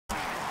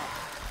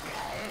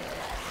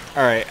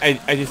Alright,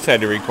 I just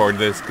had to record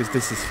this because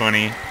this is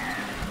funny.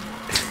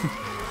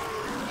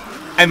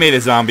 I made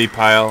a zombie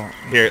pile.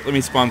 Here, let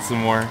me spawn some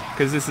more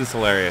because this is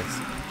hilarious.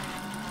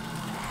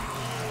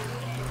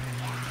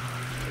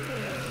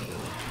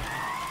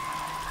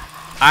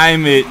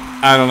 I'm at,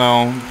 I don't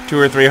know,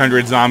 200 or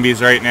 300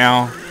 zombies right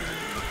now.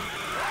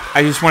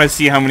 I just want to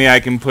see how many I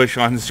can push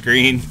on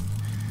screen.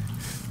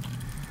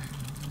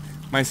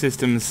 My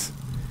system's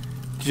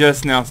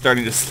just now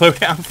starting to slow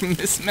down from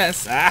this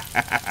mess.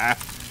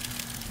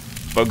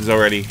 Bugs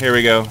already. Here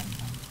we go.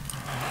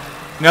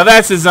 Now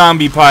that's a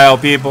zombie pile,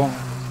 people.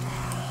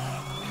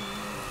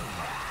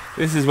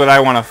 This is what I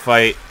want to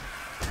fight.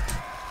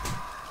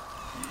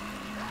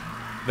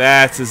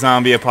 That's a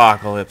zombie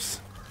apocalypse.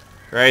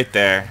 Right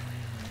there.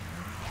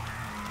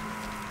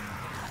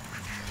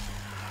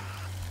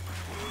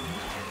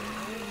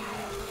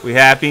 We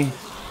happy?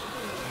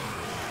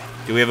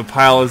 Do we have a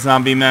pile of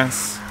zombie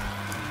mess?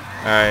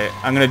 Alright,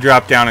 I'm gonna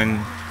drop down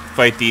and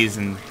fight these,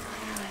 and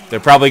they're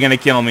probably gonna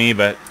kill me,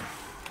 but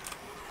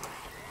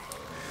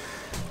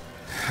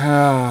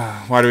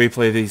why do we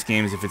play these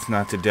games if it's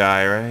not to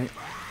die, right?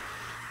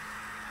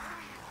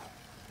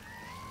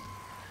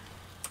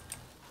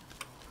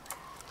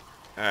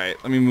 Alright,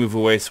 let me move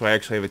away so I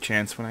actually have a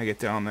chance when I get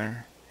down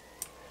there.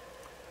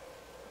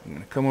 I'm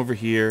gonna come over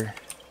here.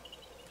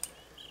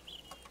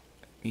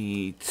 Let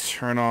me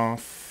turn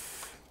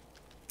off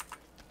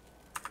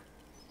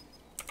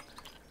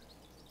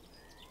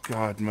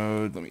God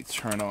mode. Let me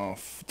turn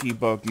off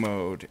debug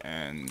mode,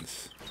 and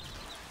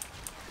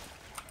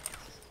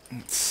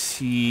let's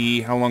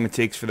see how long it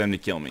takes for them to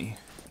kill me.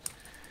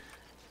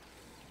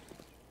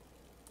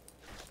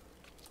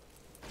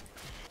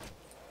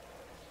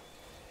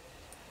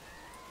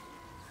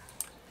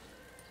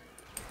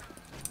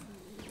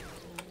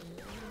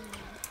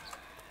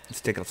 Let's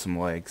take out some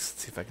legs.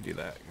 Let's see if I can do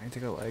that. Can I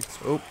take out legs?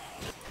 Oh,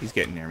 he's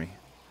getting near me.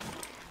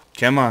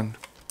 Come on.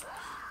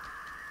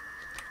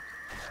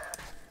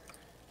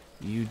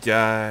 You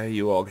die,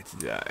 you all get to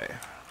die.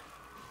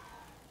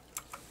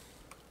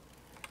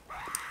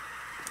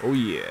 Oh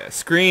yeah.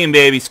 Scream,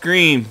 baby,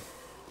 scream.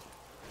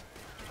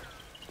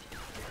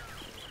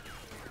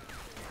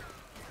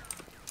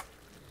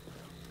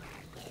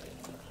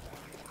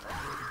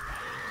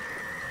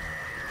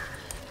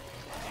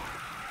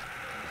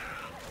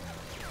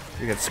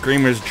 We got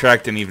screamers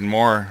attracting even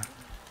more.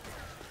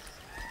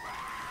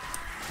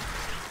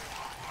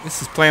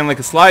 This is playing like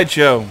a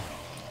slideshow.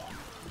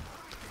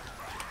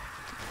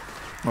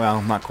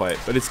 Well, not quite,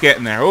 but it's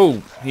getting there.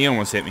 Oh, he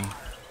almost hit me.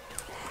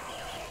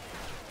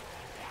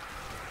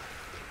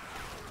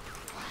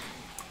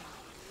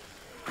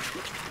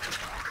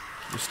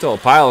 There's still a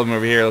pile of them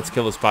over here. Let's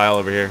kill this pile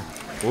over here.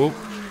 Whoop.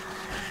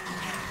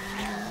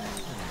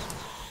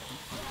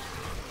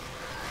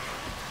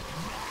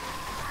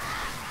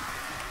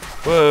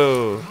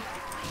 Whoa.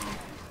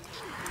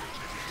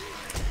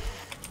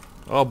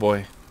 Oh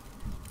boy.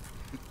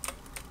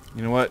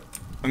 You know what?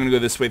 I'm gonna go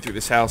this way through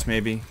this house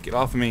maybe. Get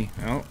off of me.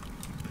 Oh.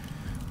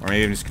 Or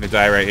maybe I'm just gonna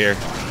die right here.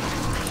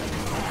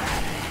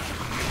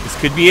 This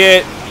could be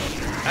it.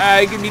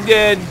 I could be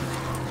dead.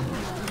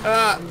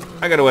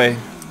 I got away.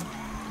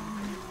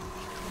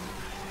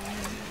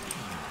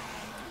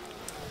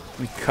 Let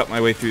me cut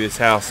my way through this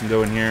house and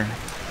go in here.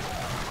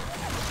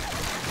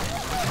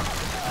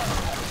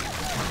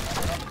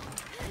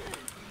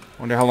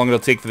 Wonder how long it'll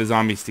take for the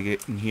zombies to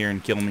get in here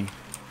and kill me.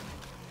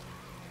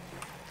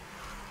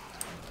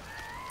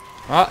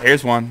 Oh,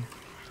 here's one.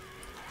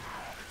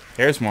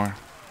 Here's more.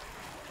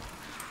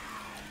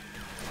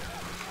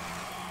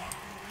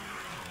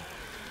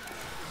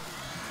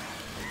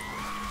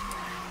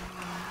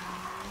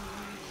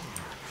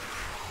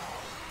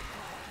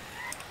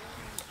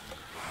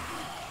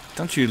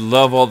 Don't you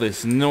love all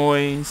this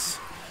noise?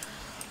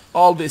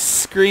 All this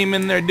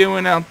screaming they're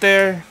doing out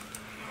there?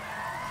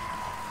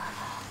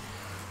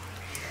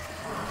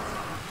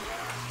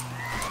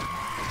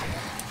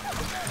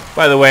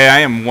 By the way, I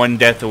am one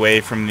death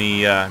away from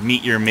the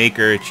Meet Your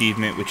Maker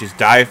achievement, which is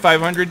die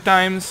 500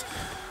 times.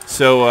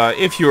 So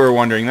if you were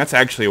wondering, that's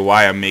actually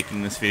why I'm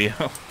making this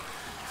video.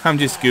 I'm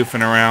just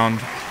goofing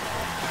around.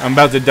 I'm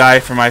about to die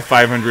for my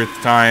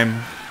 500th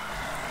time.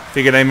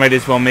 Figured I might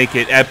as well make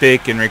it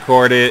epic and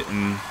record it,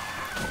 and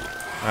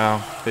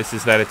well, this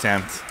is that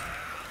attempt.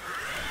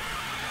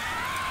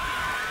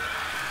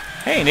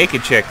 Hey,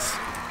 naked chicks.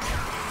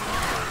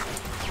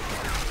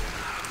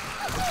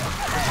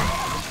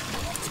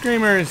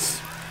 Screamers.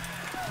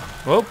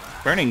 Whoa,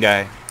 burning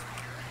guy.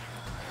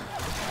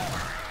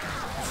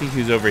 Let's see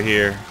who's over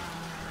here.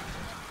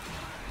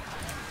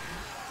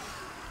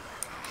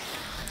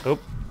 Oh.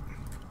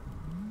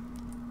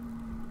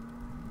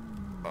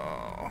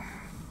 Oh.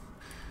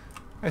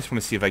 I just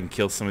want to see if I can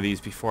kill some of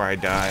these before I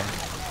die.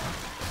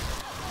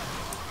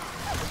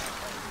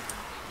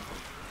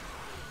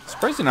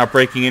 Surprised they're not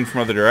breaking in from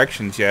other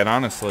directions yet,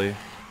 honestly.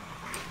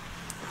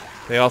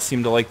 They all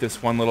seem to like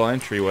this one little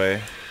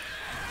entryway.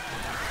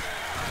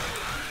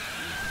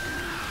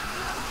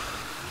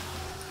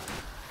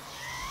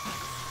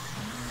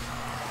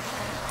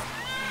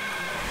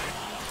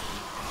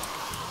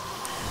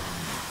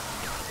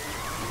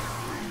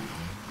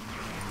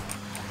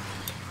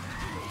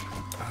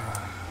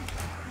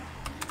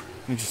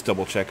 me just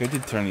double check. I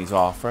did turn these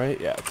off, right?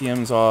 Yeah,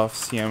 DM's off,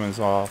 CM is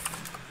off.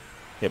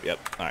 Yep.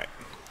 Alright.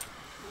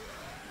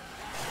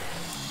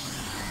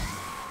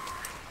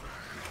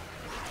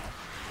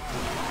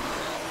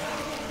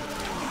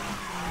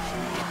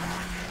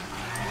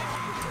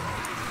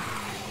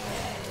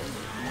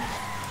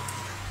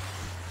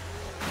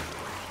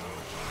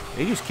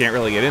 They just can't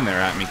really get in there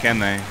at me, can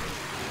they?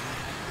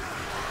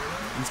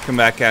 Let's come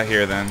back out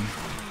here then.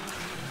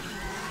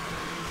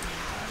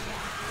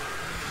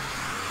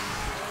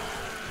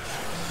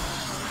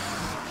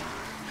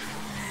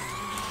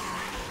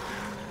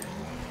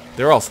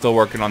 They're all still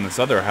working on this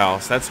other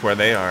house. That's where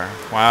they are.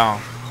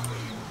 Wow.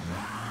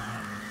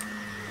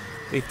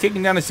 They've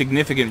taken down a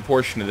significant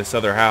portion of this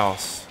other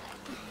house.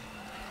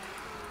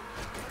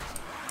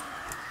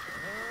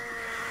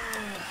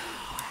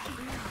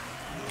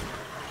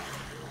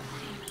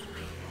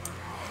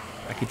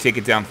 I could take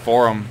it down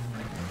for them.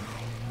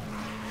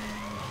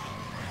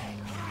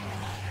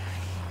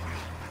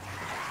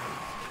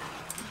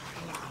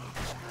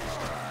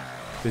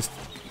 This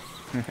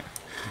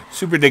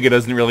Super Digger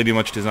doesn't really do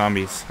much to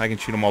zombies. I can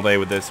shoot them all day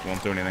with this.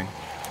 Won't do anything.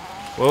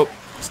 Whoop.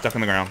 Stuck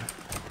in the ground.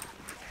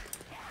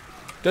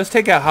 Does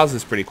take out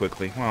houses pretty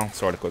quickly. Well,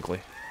 sort of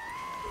quickly.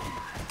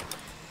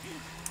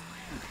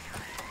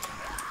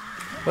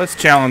 Let's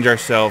challenge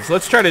ourselves.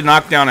 Let's try to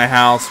knock down a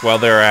house while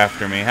they're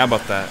after me. How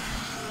about that?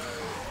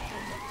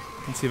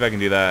 Let's see if I can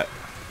do that.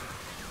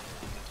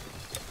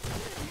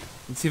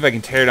 Let's see if I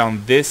can tear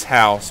down this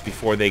house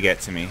before they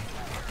get to me.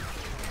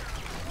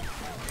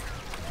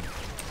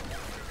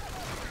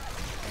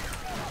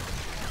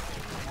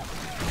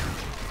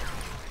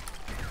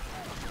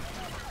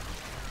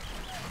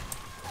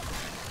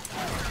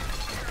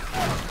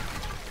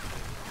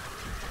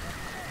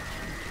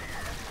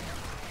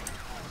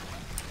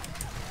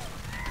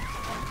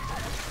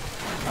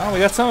 Oh, we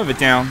got some of it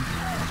down.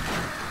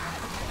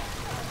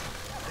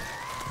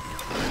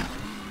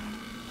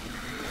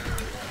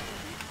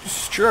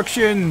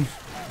 Destruction!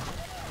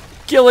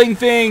 Killing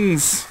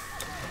things!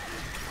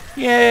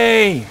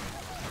 Yay!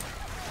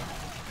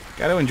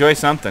 Gotta enjoy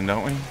something,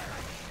 don't we?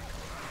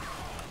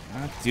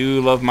 I do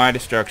love my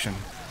destruction.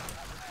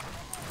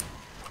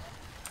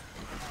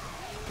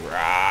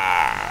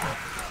 Rah!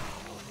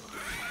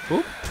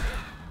 Oop.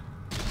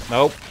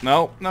 Nope,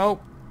 nope,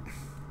 nope.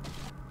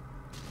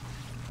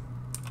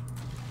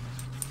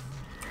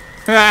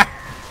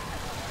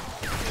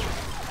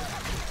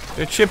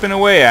 They're chipping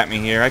away at me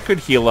here. I could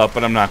heal up,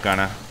 but I'm not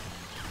gonna.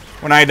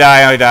 When I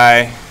die, I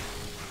die.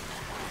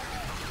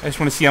 I just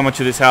want to see how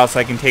much of this house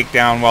I can take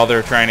down while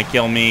they're trying to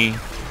kill me.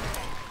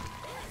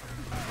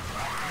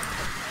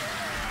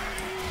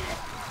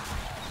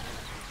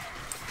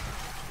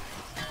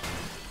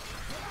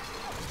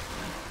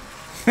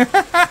 Look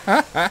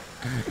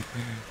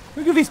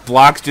at these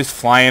blocks just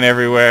flying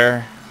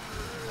everywhere.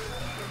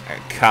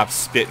 Got cops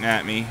spitting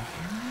at me.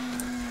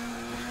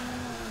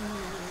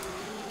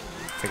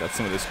 Take out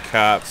some of those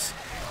cops.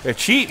 They're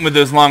cheating with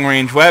those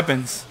long-range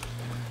weapons.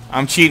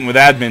 I'm cheating with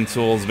admin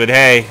tools, but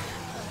hey.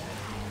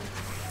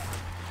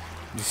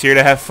 Just here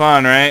to have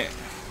fun, right?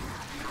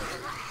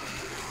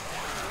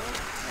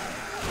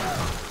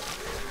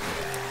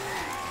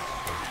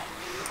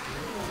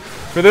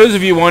 For those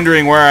of you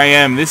wondering where I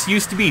am, this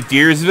used to be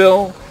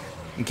Deersville.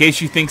 In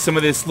case you think some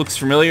of this looks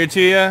familiar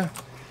to you.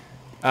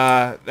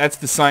 That's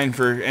the sign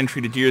for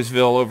entry to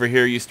Deersville. Over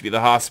here used to be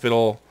the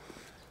hospital.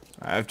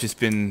 I've just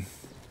been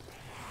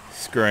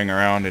scurrying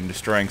around and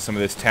destroying some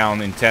of this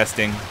town in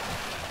testing.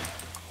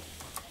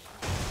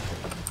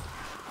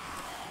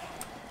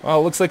 Well,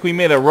 it looks like we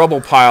made a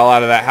rubble pile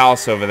out of that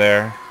house over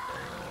there.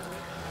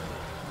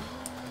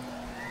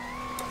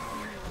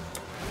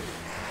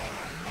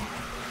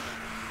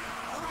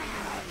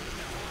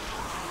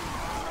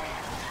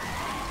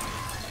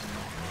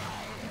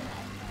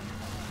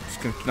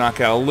 Just gonna knock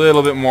out a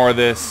little bit more of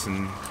this,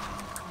 and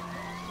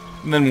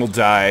then we'll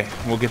die.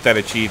 We'll get that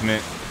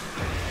achievement.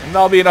 And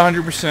I'll be at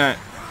 100%.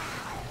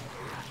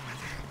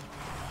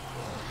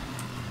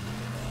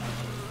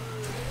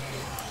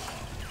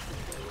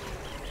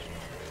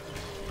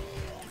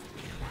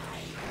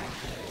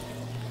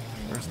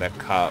 Where's that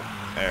cop?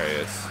 There he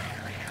is.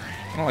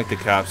 I don't like the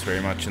cops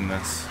very much in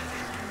this.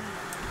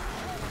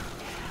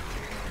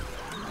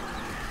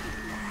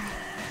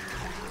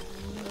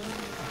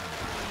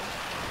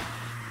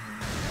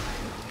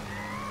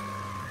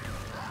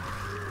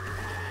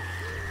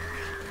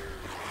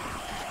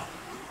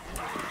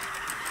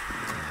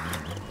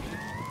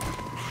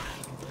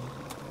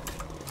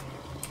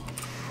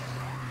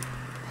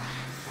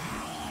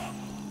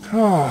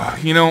 Oh,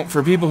 you know,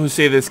 for people who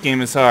say this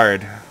game is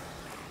hard,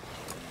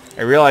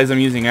 I realize I'm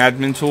using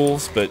admin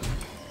tools, but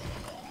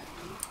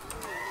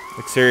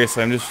like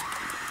seriously, I'm just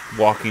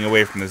walking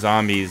away from the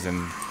zombies,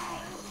 and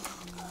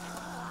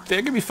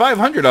there could be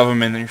 500 of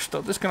them, and you're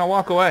still just gonna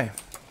walk away.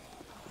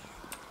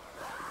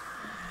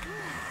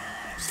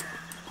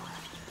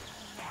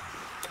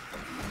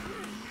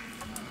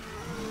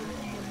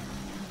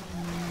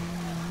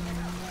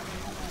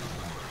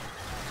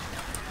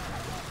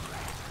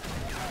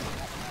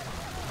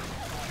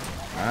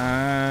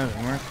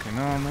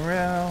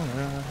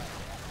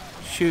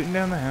 shooting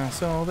down the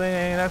house all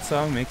day. That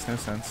song makes no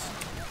sense.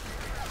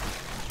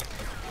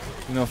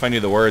 You know, if I knew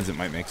the words, it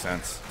might make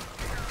sense.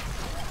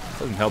 It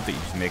doesn't help that you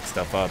just make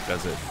stuff up,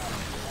 does it?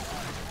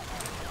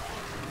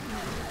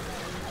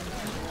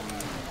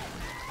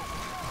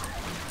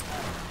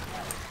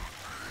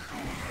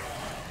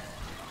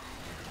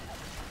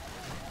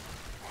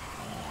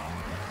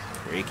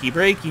 Breaky,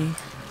 breaky.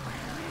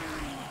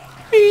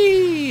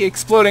 Whee!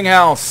 Exploding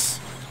house.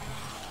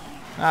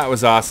 That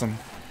was awesome.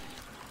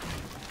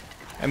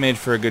 That made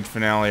for a good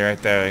finale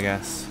right there, I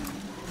guess.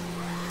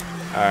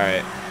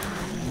 Alright.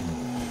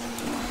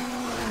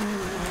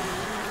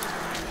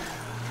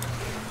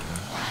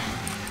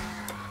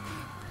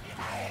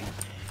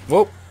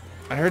 Whoa.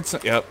 I heard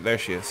some... Yep, there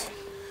she is.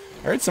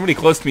 I heard somebody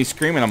close to me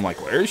screaming. I'm like,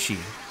 where is she?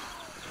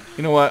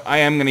 You know what? I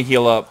am going to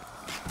heal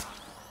up.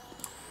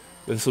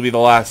 This will be the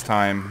last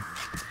time.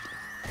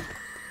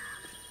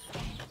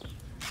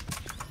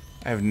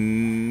 I have...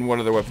 What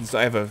other weapons?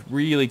 I have a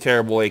really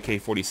terrible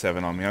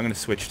AK-47 on me. I'm going to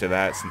switch to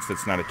that since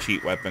it's not a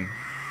cheat weapon.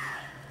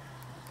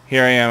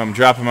 Here I am. I'm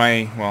dropping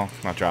my... Well,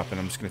 not dropping.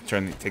 I'm just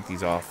going to take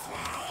these off.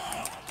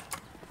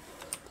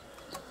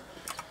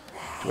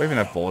 Do I even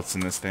have bullets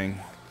in this thing?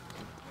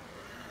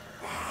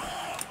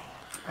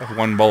 I have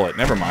one bullet.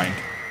 Never mind.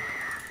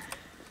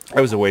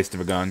 That was a waste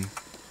of a gun.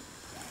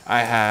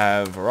 I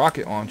have a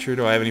rocket launcher.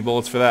 Do I have any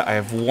bullets for that? I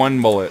have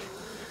one bullet.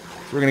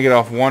 So we're going to get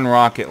off one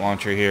rocket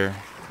launcher here.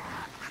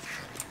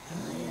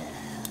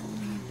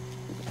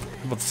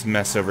 How about this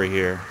mess over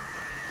here?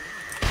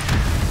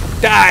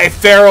 Die,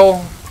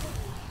 feral!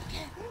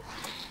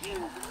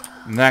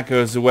 And that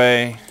goes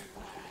away.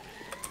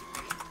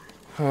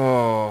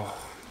 Oh.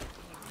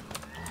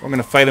 We're going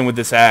to fight him with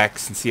this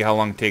axe and see how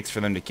long it takes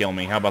for them to kill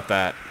me. How about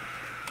that?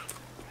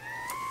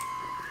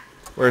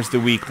 Where's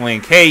the weak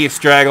link? Hey, you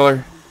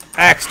straggler!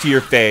 Axe to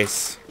your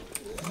face.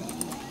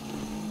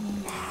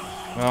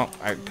 Well,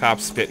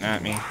 cop's spitting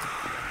at me.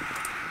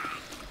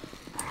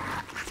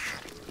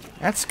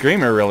 That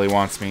screamer really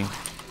wants me.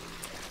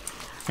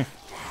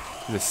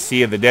 The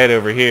sea of the dead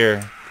over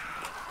here.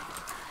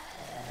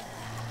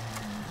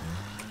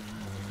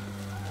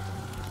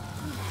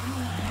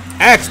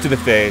 Axe to the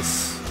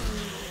face.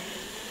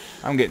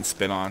 I'm getting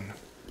spit on.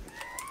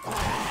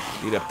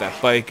 Beat up that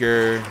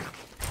biker.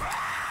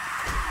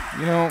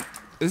 You know,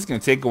 this is going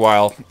to take a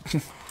while.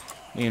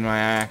 Me and my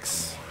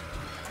axe.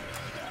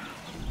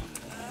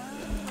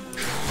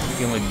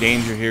 The only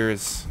danger here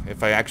is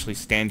if I actually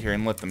stand here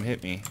and let them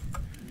hit me.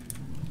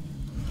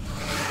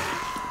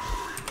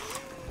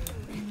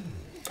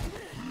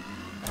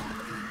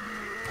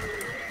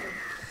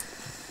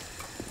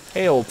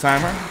 Hey, old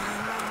timer.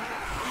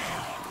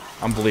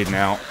 I'm bleeding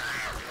out.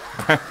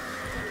 I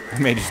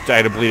may just die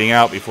of bleeding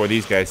out before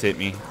these guys hit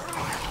me.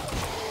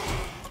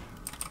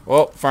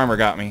 Well, farmer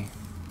got me.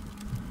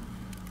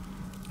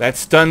 That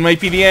stun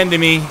might be the end of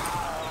me.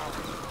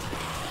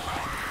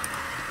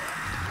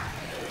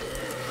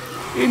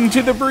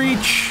 Into the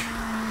breach.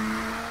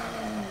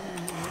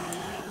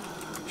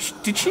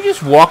 Did she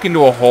just walk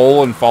into a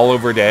hole and fall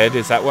over dead?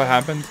 Is that what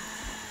happened?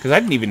 Because I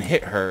didn't even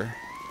hit her.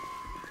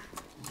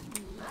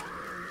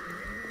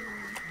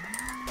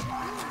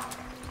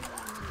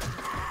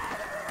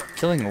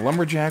 Killing a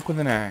lumberjack with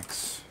an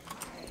axe.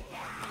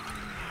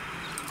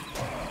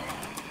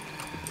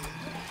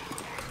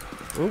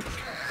 Oop.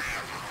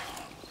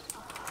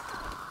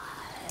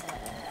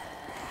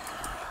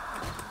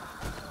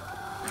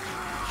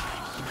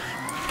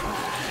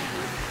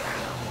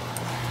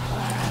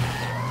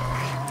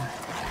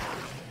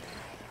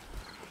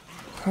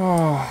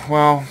 Oh,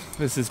 well,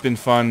 this has been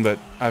fun, but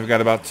I've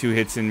got about 2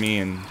 hits in me,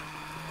 and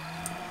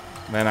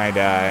then I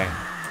die.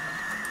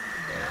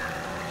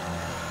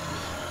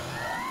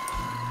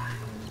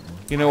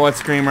 You know what,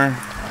 Screamer?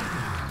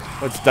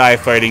 Let's die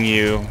fighting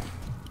you.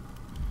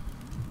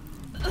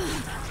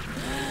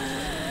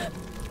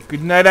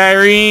 Good night,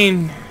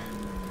 Irene.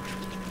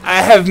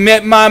 I have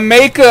met my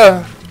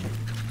maker.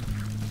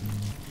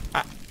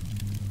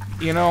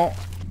 You know,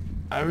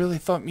 I really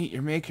thought Meet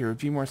Your Maker would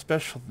be more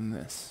special than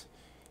this.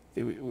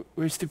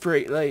 Where's the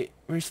bright light?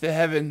 Where's the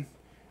heaven?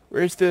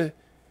 Where's the...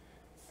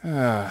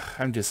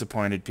 I'm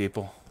disappointed,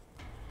 people.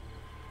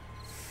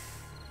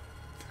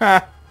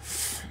 Ha!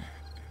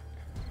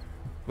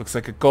 Looks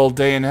like a cold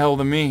day in hell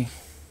to me.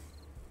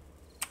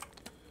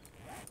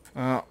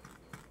 Well,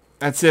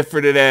 that's it for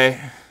today.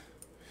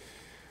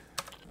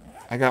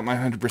 I got my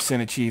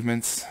 100%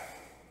 achievements.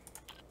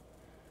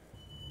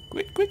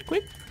 Quit, quit,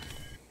 quit.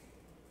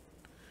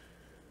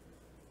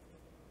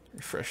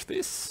 Refresh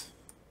this.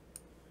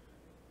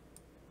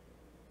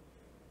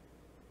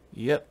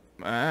 Yep,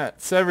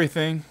 that's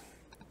everything.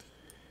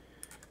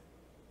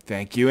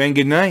 Thank you and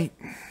good night.